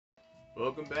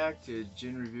Welcome back to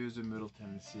Gin Reviews of Middle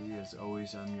Tennessee. As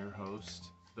always, I'm your host,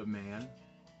 the man.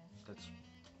 That's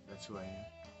that's who I am,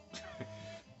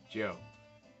 Joe.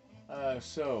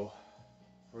 So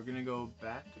we're gonna go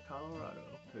back to Colorado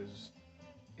because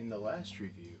in the last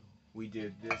review we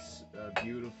did this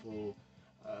beautiful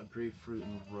grapefruit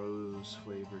and rose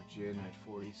flavored gin at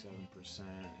 47%,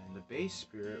 and the base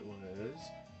spirit was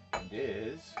and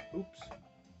is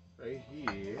right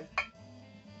here.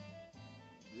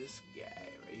 This guy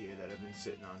right here that I've been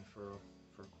sitting on for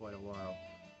quite a while.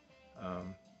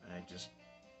 And I just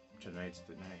tonight's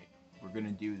the night. We're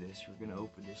gonna do this. We're gonna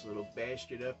open this little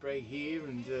bastard up right here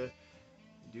and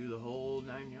do the whole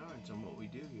 9 yards on what we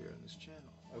do here on this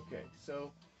channel. Okay,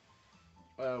 so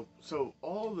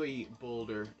all the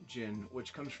Boulder gin,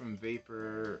 which comes from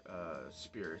Vapor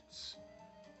Spirits.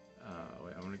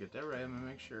 Wait, I'm gonna get that right. I'm gonna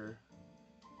make sure.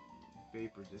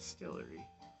 Vapor Distillery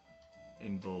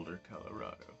in Boulder,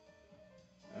 Colorado.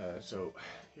 So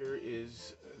here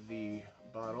is the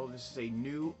bottle. This is a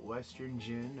new Western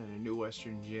gin, and a new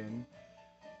Western gin.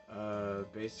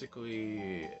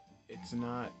 Basically, it's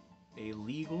not a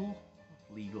legal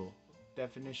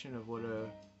definition of what a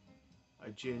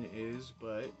gin is,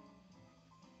 but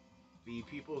the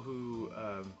people who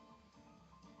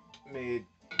made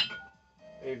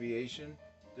Aviation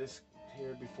this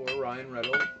here before Ryan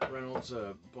Reynolds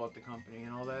bought the company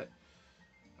and all that.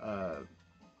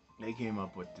 They came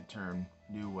up with the term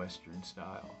New Western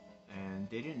Style, and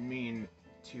they didn't mean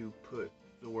to put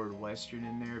the word Western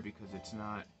in there because it's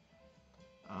not.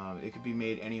 It could be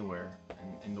made anywhere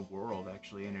in the world,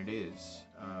 actually, and it is.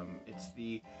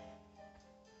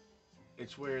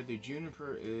 It's where the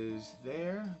juniper is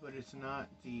there, but it's not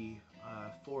the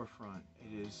forefront.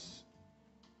 It is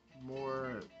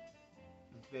more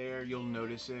there. You'll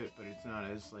notice it, but it's not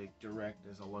as like direct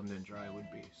as a London Dry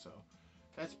would be. So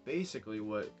that's basically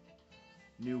what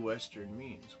New Western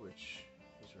means, which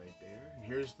is right there. And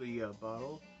here's the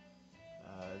bottle.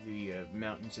 The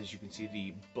mountains, as you can see,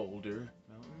 the Boulder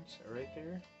Mountains are right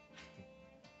there.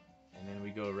 And then we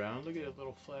go around. Look at a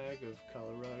little flag of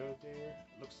Colorado there.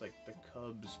 Looks like the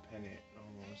Cubs pennant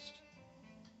almost.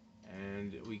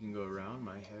 And we can go around.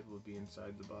 My head will be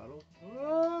inside the bottle.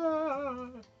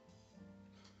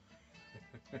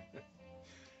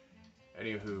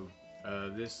 Anywho,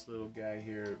 this little guy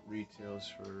here retails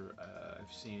for,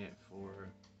 I've seen it for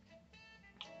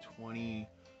 $24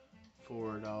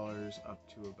 up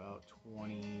to about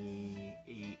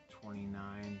 $28,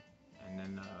 $29, and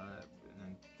then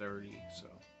 30. So,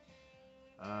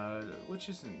 which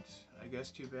isn't, I guess,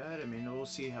 too bad. I mean, we'll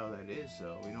see how that is,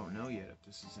 though. We don't know yet if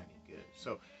this is any good.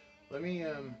 So, let me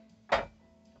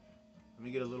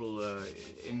get a little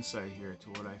insight here to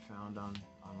what I found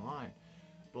online.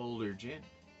 Boulder Gin,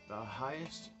 the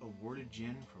highest awarded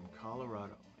gin from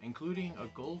Colorado, including a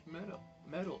gold medal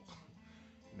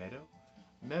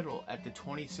at the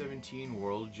 2017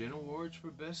 World Gin Awards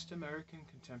for Best American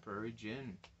Contemporary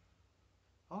Gin.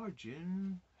 Our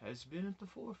gin has been at the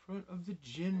forefront of the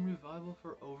gin revival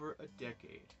for over a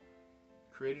decade.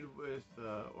 Created with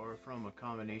or from a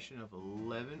combination of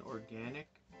 11 organic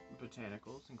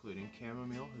botanicals, including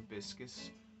chamomile,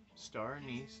 hibiscus, star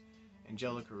anise,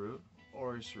 angelica root,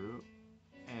 orris root,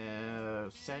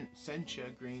 and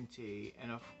sencha green tea, and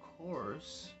of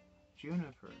course,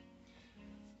 juniper.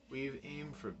 We've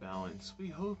aimed for balance. We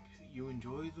hope you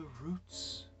enjoy the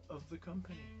roots of the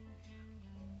company.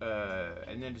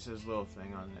 And then it says a little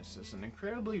thing on this. It's an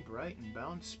incredibly bright and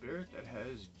balanced spirit that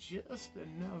has just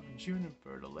enough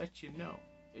juniper to let you know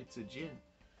it's a gin.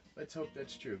 Let's hope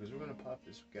that's true, because we're going to pop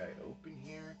this guy open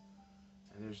here,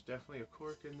 and there's definitely a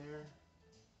cork in there.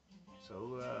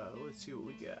 So let's see what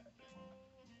we got.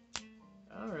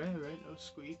 Alright, no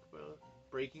squeak, but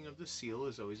breaking of the seal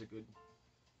is always a good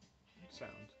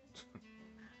sound.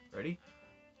 Ready?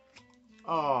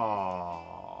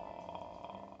 Aww.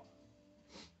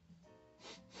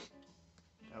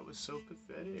 That was so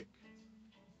pathetic.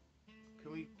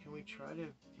 Can we try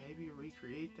to maybe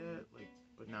recreate that, like,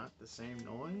 but not the same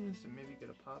noise, and maybe get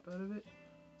a pop out of it?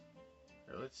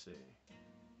 Or let's see.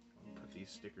 I'll put these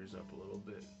stickers up a little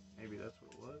bit. Maybe that's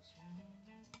what it was.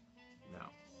 No,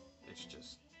 it's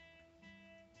just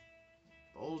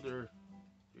Boulder.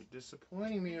 You're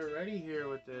disappointing me already here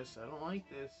with this. I don't like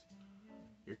this.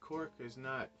 Your cork is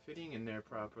not fitting in there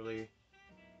properly.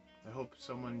 I hope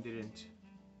someone didn't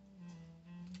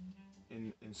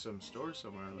in some store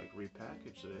somewhere like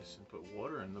repackage this and put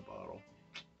water in the bottle,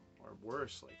 or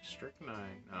worse, like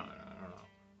strychnine. No, I don't know.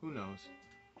 Who knows?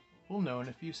 We'll know in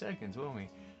a few seconds, won't we?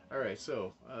 All right,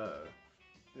 so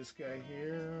this guy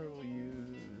here we'll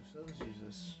use. Let's use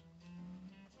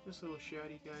this little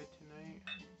shotty guy tonight.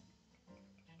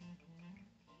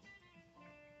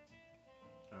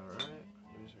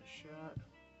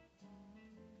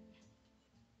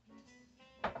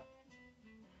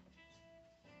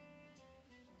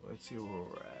 Let's see where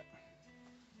we're at.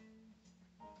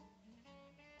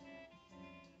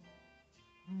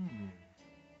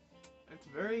 It's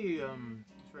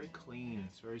very clean.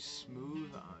 It's very smooth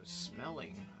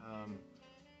smelling. I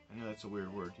know that's a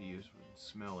weird word to use for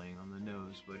smelling on the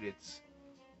nose, but it's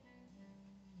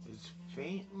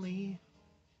faintly.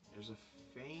 There's a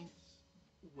faint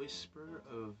whisper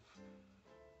of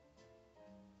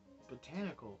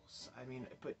botanicals. I mean,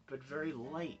 but very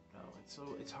light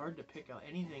though. It's hard to pick out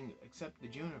anything except the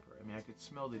juniper. I mean, I could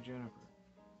smell the juniper.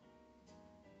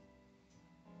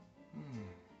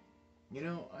 You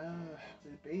know,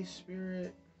 the base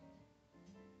spirit,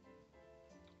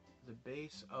 the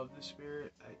base of the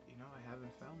spirit. I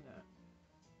haven't found that,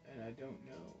 and I don't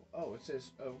know. Oh, it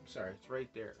says. Oh, sorry, it's right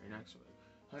there, right next to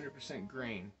it. 100%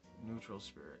 grain, neutral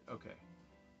spirit. Okay.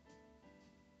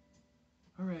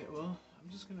 All right. Well, I'm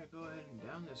just gonna go ahead and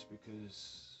down this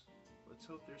because let's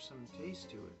hope there's some taste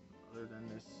to it, other than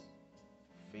this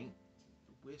faint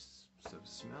wisps of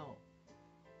smell.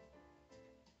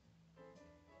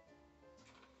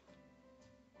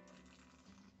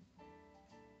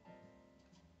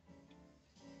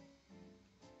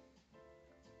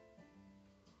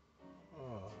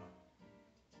 Oh.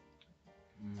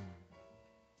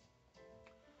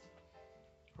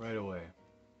 Right away.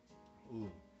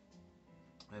 Ooh.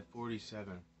 At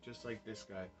 47, just like this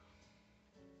guy.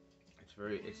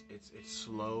 It's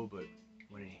slow, but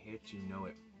when it hits, you know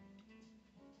it.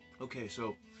 Okay,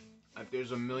 so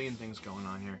there's a million things going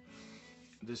on here.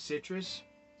 The citrus.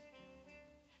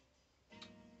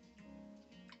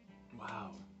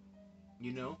 Wow.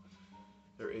 You know,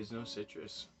 there is no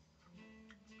citrus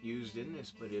used in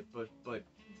this, but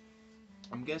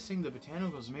I'm guessing the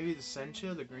botanicals, maybe the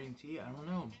sencha, the green tea. I don't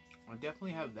know. I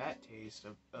definitely have that taste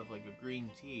of like a green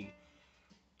tea.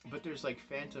 But there's like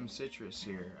phantom citrus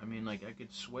here. I mean, like I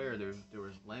could swear there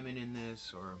was lemon in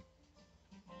this, or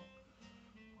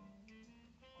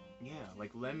yeah,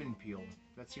 like lemon peel.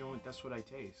 That's what I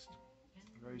taste.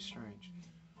 Very strange.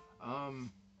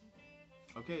 Um.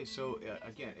 Okay, so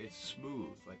again, it's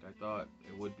smooth, like I thought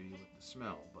it would be with the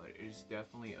smell, but it's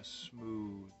definitely a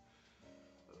smooth,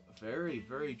 very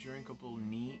very drinkable,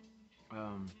 neat.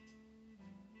 Um.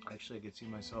 Actually, I could see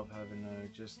myself having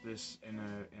just this in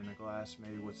a glass,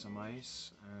 maybe with some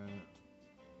ice,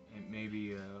 and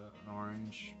maybe an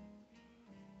orange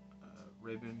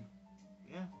ribbon.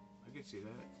 Yeah, I could see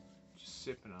that. Just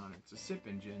sipping on it. It's a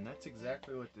sipping gin. That's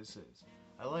exactly what this is.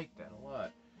 I like that a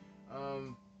lot.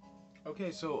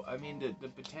 Okay, so I mean the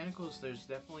botanicals. There's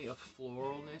definitely a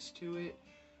floralness to it.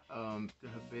 The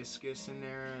hibiscus in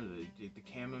there, the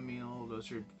chamomile.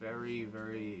 Those are very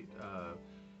very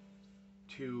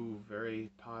two very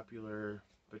popular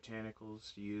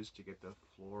botanicals to use to get the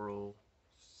floral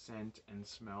scent and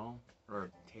smell,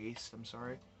 or taste. I'm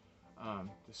sorry.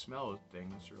 The smell of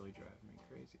things really drives me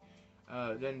crazy.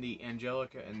 Then the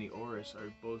angelica and the orris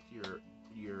are both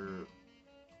your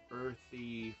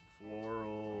earthy,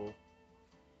 floral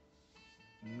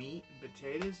meat and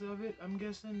potatoes of it. I'm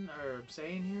guessing, or I'm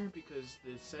saying here, because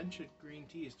the sencha green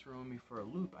tea is throwing me for a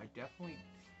loop. I definitely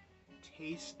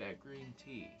taste that green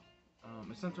tea.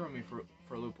 It's not throwing me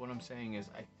for a loop. What I'm saying is,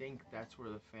 I think that's where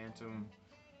the phantom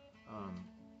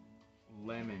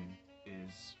lemon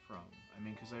is from. I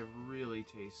mean, because I really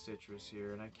taste citrus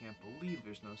here, and I can't believe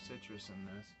there's no citrus in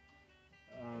this.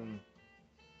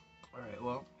 Alright,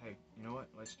 well, hey, you know what?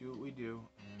 Let's do what we do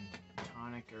and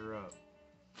tonic her up.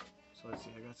 So let's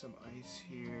see, I got some ice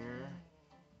here.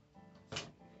 I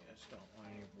just don't want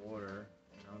any water,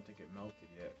 and I don't think it melted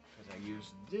yet, because I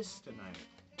used this tonight.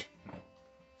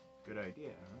 Good idea,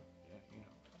 huh? Yeah, you know.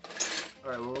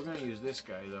 Alright, well, we're going to use this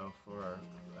guy, though, for our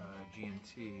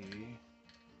G&T.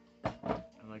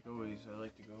 And like always, I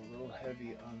like to go a little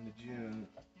heavy on the gin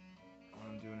when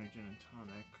I'm doing a gin and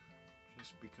tonic.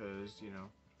 Just because, you know,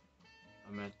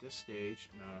 I'm at this stage.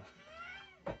 No.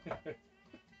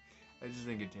 I just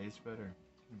think it tastes better.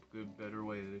 A good, better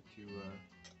way to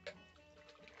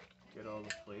get all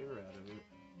the flavor out of it.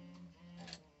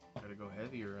 Gotta go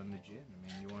heavier on the gin. I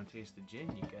mean, you want to taste the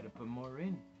gin, you gotta put more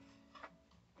in.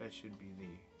 That should be the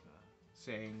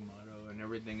saying, motto, and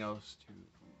everything else to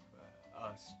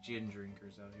us gin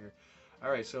drinkers out here.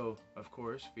 Alright, so, of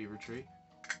course, Fever Tree.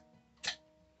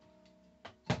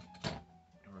 And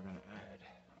we're gonna add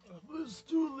this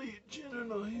Julie gin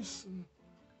and ice and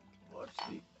watch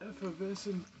the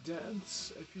effervescent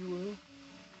dance, if you will.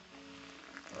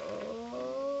 Oh,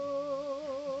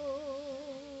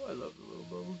 I love the little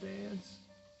bubble dance.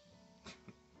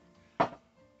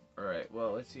 Alright,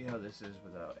 well, let's see how this is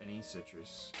without any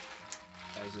citrus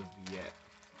as of yet.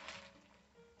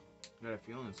 I got a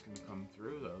feeling it's going to come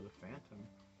through, though, the phantom.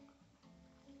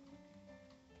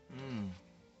 Mm.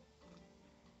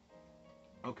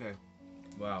 Okay.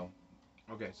 Wow.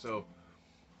 Okay, so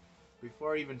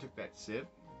before I even took that sip,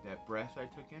 that breath I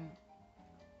took in,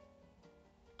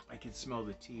 I could smell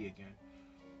the tea again.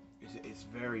 It's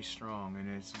very strong, and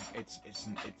it's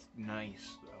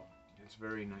nice though. It's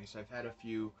very nice. I've had a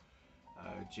few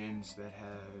gins that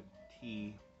had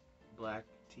tea, black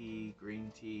tea,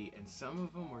 green tea, and some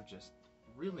of them were just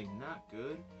really not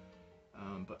good.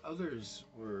 But others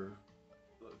were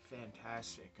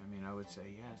fantastic. I mean, I would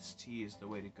say yes, tea is the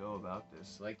way to go about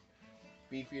this. Like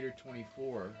Beefeater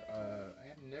 24. I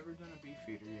have never done a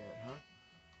Beefeater yet, huh?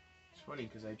 It's funny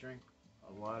because I drink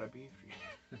a lot of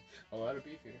Beefeater, a lot of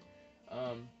Beefeater.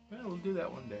 Yeah, we'll do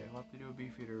that one day. I'll have to do a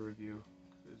Beefeater review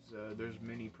because there's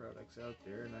many products out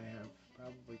there, and I have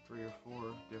probably 3 or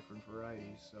 4 different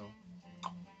varieties. So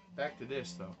back to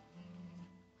this though.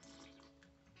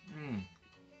 Mm.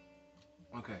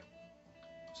 Okay,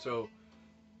 so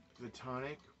the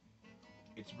tonic,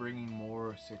 it's bringing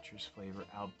more citrus flavor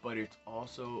out, but it's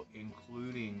also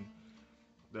including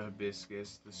the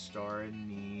hibiscus, the star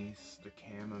anise, the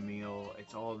chamomile.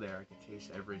 It's all there. I can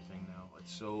taste everything now.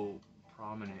 It's so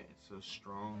prominent. It's so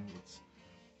strong.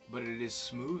 But it is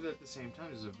smooth at the same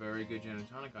time. It's a very good gin and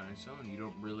tonic on its own. You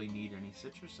don't really need any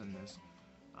citrus in this.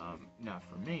 Not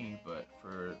for me, but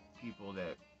for people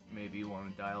that maybe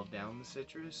want to dial down the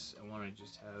citrus and want to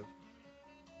just have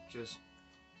just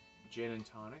gin and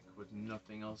tonic with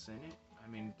nothing else in it. I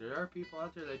mean, there are people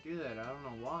out there that do that. I don't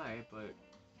know why, but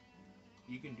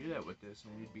you can do that with this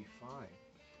and it'd be fine.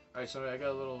 Alright, so I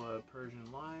got a little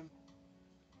Persian lime.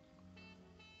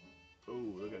 Oh,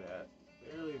 look at that.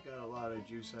 Barely got a lot of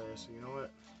juice out of it, so you know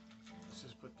what? Let's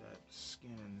just put that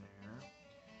skin in there.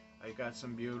 I got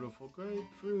some beautiful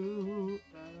grapefruit.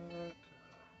 And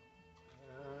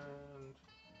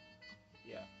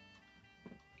yeah,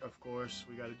 of course,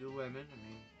 we gotta do lemon. I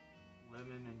mean,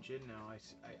 lemon and gin now. I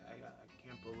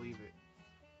can't believe it.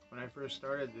 When I first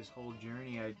started this whole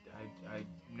journey, I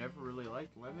never really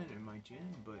liked lemon in my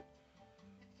gin, but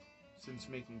since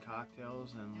making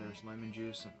cocktails and there's lemon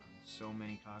juice in so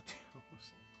many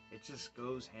cocktails, it just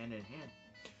goes hand in hand.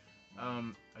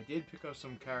 I did pick up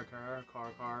some car,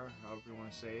 however you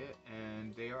want to say it,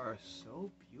 and they are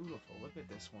so beautiful. Look at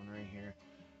this one right here.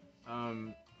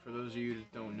 For those of you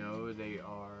that don't know, they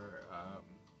are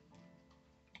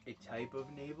a type of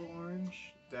navel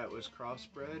orange that was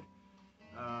crossbred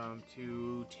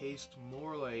to taste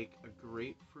more like a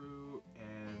grapefruit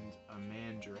and a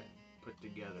mandarin put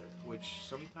together, which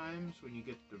sometimes when you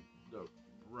get the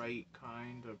right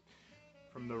kind of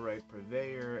from the right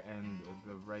purveyor and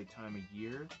the right time of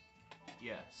year,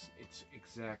 yes, it's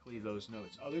exactly those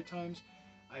notes. Other times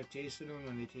I've tasted them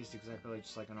and they taste exactly like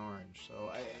just like an orange.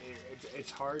 So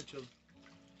it's hard to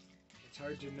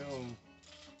know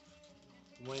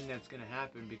when that's gonna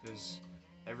happen because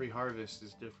every harvest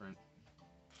is different.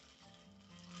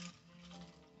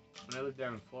 When I lived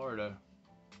down in Florida,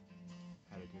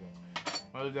 how to do that?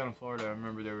 When I lived down in Florida, I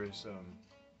remember there was one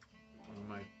of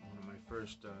my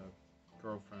first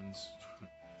girlfriends.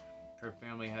 Her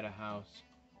family had a house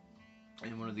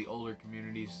in one of the older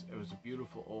communities. It was a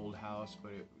beautiful old house,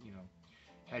 but it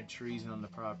had trees on the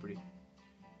property,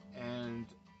 and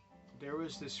there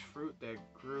was this fruit that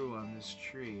grew on this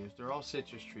tree. They're all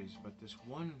citrus trees, but this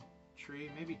one tree,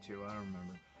 maybe two, I don't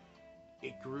remember.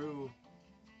 It grew.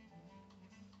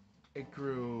 It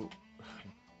grew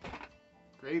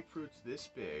grapefruits this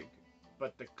big,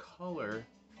 but the color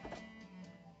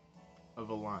of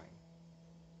a lime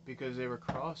because they were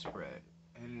crossbred,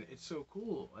 and it's so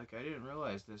cool. Like I didn't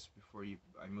realize this before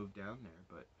I moved down there,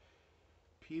 but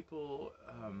people,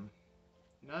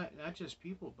 not just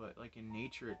people, but like in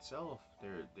nature itself,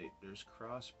 there's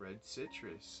crossbred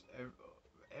citrus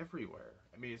everywhere.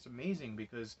 I mean, it's amazing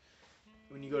because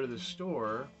when you go to the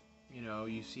store,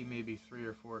 you see maybe 3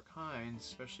 or 4 kinds,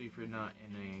 especially if you're not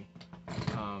in a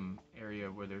area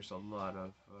where there's a lot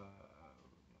of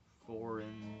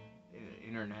foreign,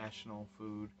 international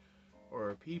food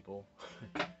or people.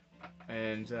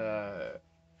 And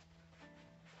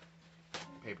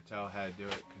paper towel had to do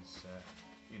it because,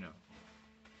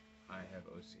 I have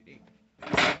OCD.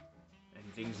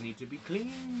 And things need to be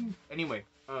clean. Anyway,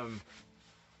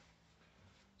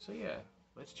 so yeah,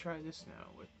 let's try this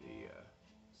now with the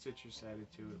citrus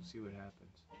added to it. See what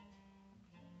happens.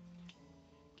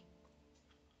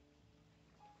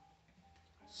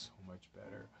 So much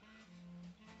better.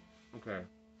 Okay,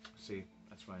 see,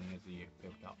 that's why I need the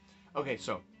paper towel. Okay,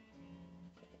 so,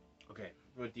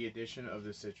 with the addition of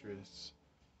the citrus,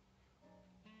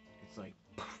 it's like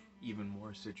even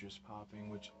more citrus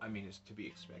popping, which I mean is to be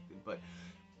expected. But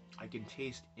I can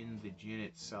taste in the gin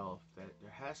itself that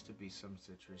there has to be some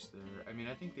citrus there. I mean,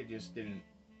 I think they just didn't.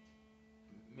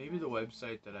 Maybe the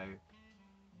website that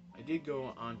I did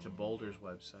go onto Boulder's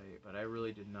website, but I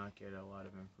really did not get a lot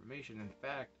of information. In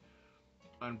fact,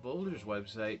 on Boulder's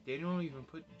website, they don't even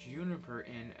put juniper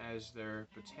in as their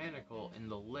botanical in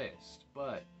the list,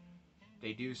 but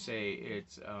they do say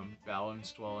it's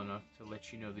balanced well enough to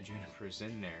let you know the juniper's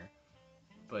in there,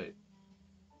 but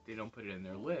they don't put it in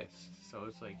their list. So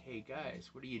it's like, hey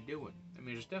guys, what are you doing? I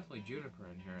mean, there's definitely juniper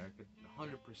in here. I could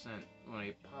 100% when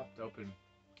I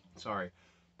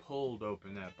pulled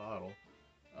open that bottle.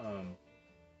 Um,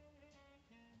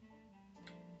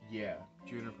 yeah,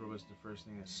 juniper was the first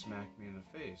thing that smacked me in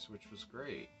the face, which was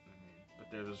great. I mean,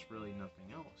 but there was really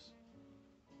nothing else.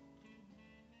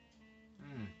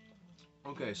 Mm.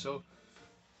 Okay, so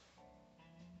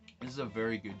this is a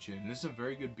very good gin. This is a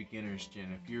very good beginner's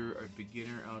gin. If you're a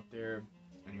beginner out there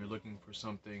and you're looking for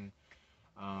something,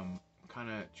 kind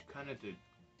of to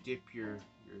dip your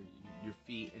your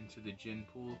feet into the gin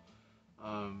pool,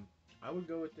 I would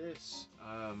go with this.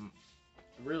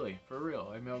 Really, for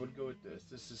real. I mean, I would go with this.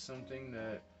 This is something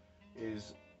that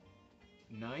is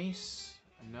nice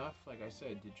enough, like I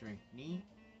said, to drink neat,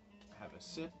 have a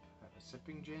sip, have a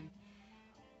sipping gin.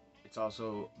 It's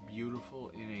also beautiful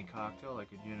in a cocktail, like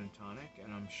a gin and tonic,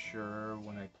 and I'm sure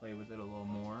when I play with it a little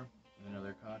more in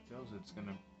other cocktails, it's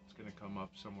gonna come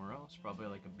up somewhere else, probably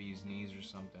like a bee's knees or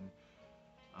something.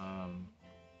 Um,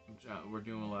 we're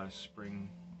doing a lot of spring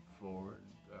forward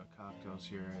cocktails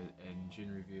here at Gin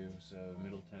Reviews,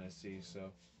 Middle Tennessee.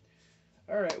 So,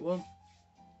 all right, well,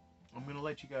 I'm gonna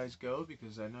let you guys go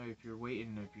because I know if you're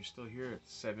waiting, if you're still here at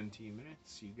 17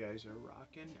 minutes, you guys are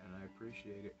rocking, and I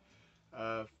appreciate it.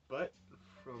 But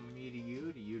from me to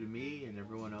you to me, and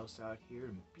everyone else out here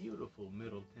in beautiful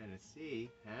Middle Tennessee,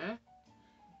 huh?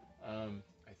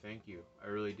 I thank you. I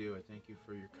really do. I thank you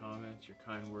for your comments, your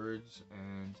kind words,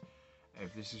 and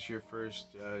if this is your first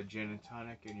gin and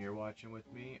tonic and you're watching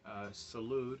with me,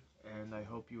 salute, and I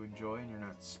hope you enjoy and you're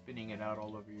not spinning it out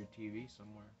all over your TV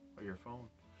somewhere or your phone.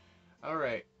 All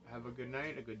right. Have a good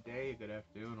night, a good day, a good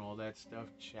afternoon, all that stuff.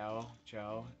 Ciao,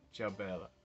 ciao, ciao, bella.